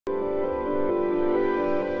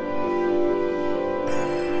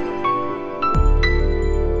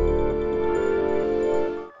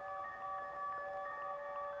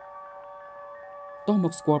ម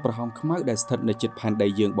កស្គាល់ប្រហោងខ្មៅដែលស្ថិតនៅជិតផែនដី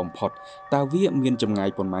យើងបំផុតតើវាមានចម្ងាយ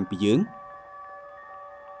ប៉ុន្មានពីយើង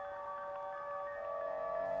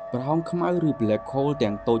ប្រហោងខ្មៅឬ Black Hole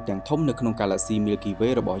ទាំងតូចទាំងធំនៅក្នុង Galaxy Milky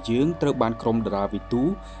Way របស់យើងត្រូវបានក្រុមតារាវិទូ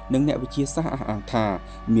និងអ្នកវិទ្យាសាស្ត្រអះអាងថា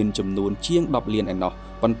មានចំនួនជាង10លានឯណោះ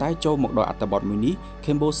ប៉ុន្តែចូលមកដល់អត្ថបទមួយនេះ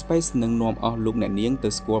Cambo Space នឹងនាំអស់លោកអ្នកនាងទៅ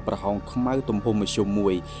ស្គាល់ប្រហោងខ្មៅទំហំមធ្យមមួ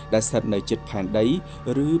យដែលស្ថិតនៅជិតផែនដី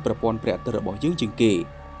ឬប្រព័ន្ធព្រះអាទិត្យរបស់យើងជាងគេ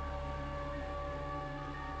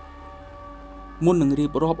មុននឹងរៀ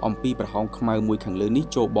បរាប់អំពីប្រហោងខ្មៅមួយខាងលើនេះ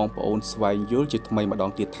ចូលបងប្អូនស្វែងយល់ជាថ្មីម្ដ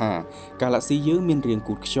ងទៀតថា Galaxy យើងមានរាង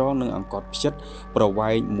គូតខ្យល់និងអង្កត់ផ្ចិតប្រវែ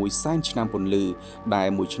ង100,000 ឆ្នាំពន្លឺដែល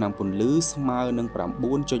1ឆ្នាំពន្លឺស្មើនឹង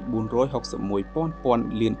 9.461 ពាន់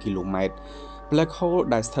លានគីឡូម៉ែត្រ Black Hole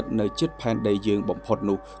ដែលស្ថិតនៅជិតផែនដីយើងបំផុត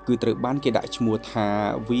នោះគឺត្រូវបានគេដាក់ឈ្មោះថា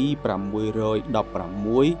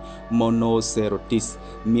V616 Monocerotis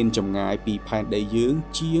មានចម្ងាយពីផែនដីយើង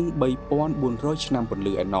ជាង 3,400 ឆ្នាំពន្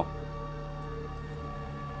លឺឯណោះ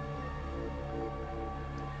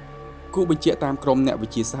គូបញ្ជាក់តាមក្រុមអ្នកវិ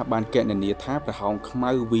ទ្យាសាស្ត្របានគណនាថាប្រហោងខ្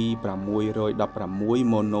មៅ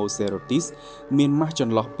V616 Monocerotis មានម៉ាស់ច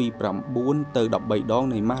ន្លោះពី9ទៅ13ដង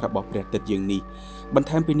នៃម៉ាស់របស់ព្រះអាទិត្យយើងនេះបន្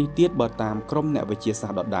ថែមពីនេះទៀតបើតាមក្រុមអ្នកវិទ្យាសា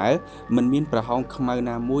ស្ត្រដដែលមិនមានប្រហោងខ្មៅ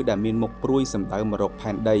ណាមួយដែលមានមុខព្រួយសម្ដៅមករក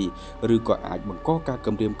ផែនដីឬក៏អាចបង្កការ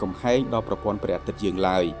គំរាមកំហែងដល់ប្រព័ន្ធព្រះអាទិត្យយើង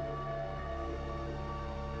ឡើយ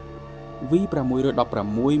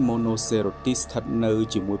V616 Monocerotis ស្ថិតនៅ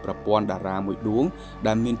ជាមួយប្រព័ន្ធតារាមួយដួង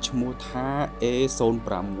ដែលមានឈ្មោះថា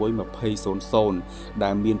A062000 ដែ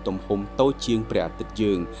លមានទំហំតូចជាងព្រះអាទិត្យ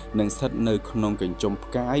យើងនិងស្ថិតនៅក្នុងកញ្ចុំ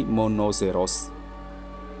ផ្កាយ Monoceros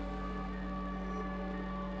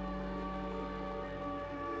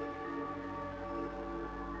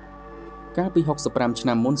កាលពី65ឆ្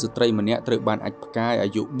នាំមុនស្ត្រីម្នាក់ត្រូវបានអាចផ្កាយអា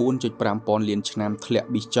យុ 4.5 ពាន់លានឆ្នាំធ្លាក់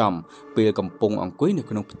ប៊ីសចំពេលកំពុងអង្គុយនៅ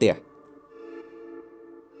ក្នុងផ្ទះ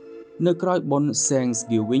នៅក្រោយបុណ្យ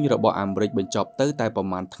Thanksgiving របស់អាមេរិកបញ្ចប់ទៅតែប្រ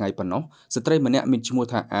មាណថ្ងៃប៉ុណ្ណោះស្ត្រីម្នាក់មានឈ្មោះ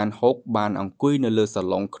ថា អាន ហុកបានអង្គុយនៅលើសា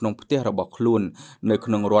ឡុងក្នុងផ្ទះរបស់ខ្លួននៅ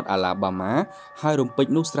ក្នុងរដ្ឋ Alabama ហើយរំពេច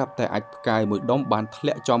នោះស្រាប់តែអាចផ្កាយមួយដុំបានធ្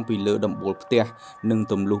លាក់ចំពីលើដំបូលផ្ទះនិង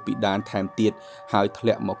ទម្លុះពីដានថែមទៀតហើយធ្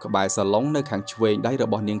លាក់មកក្បែរសាឡុងនៅខាងឆ្វេងដៃរ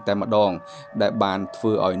បស់នាងតែម្ដងដែលបានធ្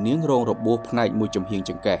វើឲ្យនាងរងរបួសផ្នែកមួយចំហៀង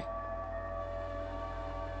ចង្កេះ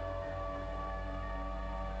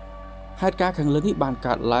ហេតុការណ៍ខាងលើនេះបាន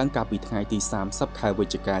កើតឡើងកាលពីថ្ងៃទី30ខែវិ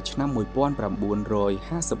ច្ឆិកាឆ្នាំ1954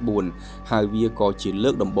ហើយវាក៏ជាលើ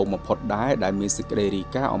កដំបូងបំផុតដែរដែលមានសេចក្តីរាយ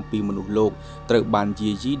ការណ៍អំពីមនុស្សលោកត្រូវបាន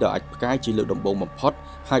យាយីដោយអាចផ្កាយជាលើកដំបូងបំផុត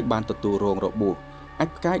ហើយបានទទួលរងរបួសអាច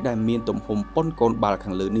ផ្កាយដែលមានទំហំប៉ុនកូនបាល់ខា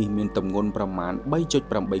ងលើនេះមានទម្ងន់ប្រមាណ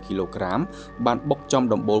 3.8 គីឡូក្រាមបានបុកចំ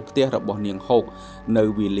ដំបូលផ្ទះរបស់នាងហុកនៅ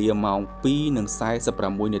វេលាម៉ោង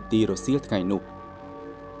 2:46 នាទីរសៀលថ្ងៃនោះ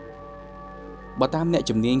បើតាមអ្នក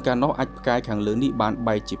ជំនាញកាលនោះអាចផ្កាយខាងលើនេះបាន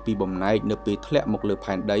បែកជាពីរបំណែកនៅពេលធ្លាក់មកលើ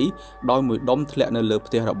ផែនដីដោយមួយដុំធ្លាក់នៅលើ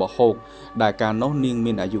ផ្ទះរបស់ហុកដែលកាលនោះនាង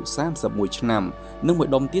មានអាយុ31ឆ្នាំនិងមួយ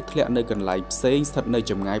ដុំទៀតធ្លាក់នៅកន្លែងផ្សេងស្ថិតនៅ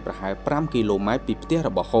ចម្ងាយប្រហែល5គីឡូម៉ែត្រពីផ្ទះរ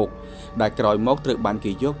បស់ហុកដែលក្រោយមកត្រូវបាន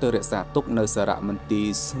គេយកទៅរក្សាទុកនៅសារមន្ទីរ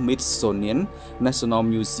Smithsonian National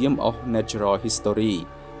Museum of Natural History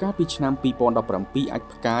កាលពីឆ្នាំ2017អាច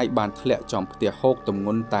ផ្កាយបានធ្លាក់ចំផ្ទះហុកទម្ង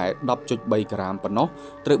ន់តែ 10.3 ក្រាមប៉ុណ្ណោះ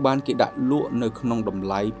ត្រូវបានគេដាក់លក់នៅក្នុងតម្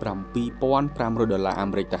លៃ $7,500 អា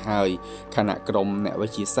មេរិកទៅហើយខណៈក្រុមអ្នកវិ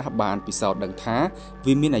ទ្យាសាស្ត្របានពិសោធន៍ដឹងថា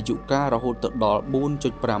វាមានអាយុកាលរហូតដល់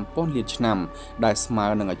 4.5 ពាន់លានឆ្នាំដែលស្មើ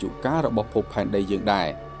នឹងអាយុកាលរបស់ភពផែនដីយើងដែរ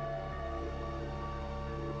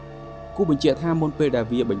គូបញ្ជាក់ថាមុនពេលដែល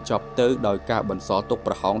វាបញ្ចប់ទៅដោយការបន្សល់ទុក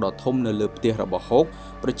ប្រហោងដ៏ធំនៅលើផ្ទះរបស់ហុក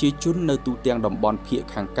ប្រជាជននៅទូទាំងតំបន់ភាគ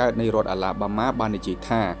ខាងកើតនៃរដ្ឋ Alabama បាននិយាយ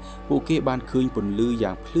ថាពួកគេបានឃើញពន្លឺ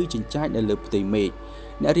យ៉ាងភ្លឺចិញ្ចាចនៅលើផ្ទៃមេឃ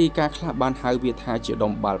អ្នករាយការណ៍ខ្លះបានហៅវាថាជា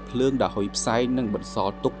ដុំបាល់ភ្លើងដែលហុយផ្សែងនិងបន្ស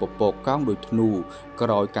ល់ទុកពពកកោងដោយធ្នូក្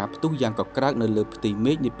រោយការផ្ទុះយ៉ាងកក្រើកនៅលើផ្ទៃ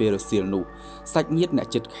មេឃនាពេលរសៀលនោះសាច់ញាតិអ្នក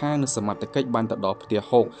ជិតខាងនិងសមត្ថកិច្ចបានទៅដល់ផ្ទះ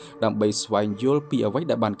ហុកដើម្បីស្វែងយល់ពីអ្វី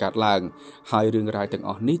ដែលបានកើតឡើងហើយរឿងរ៉ាវទាំងអ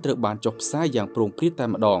ស់នេះត្រូវបានចុះផ្សាយយ៉ាងព្រោងព្រាតតែ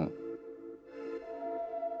ម្ដង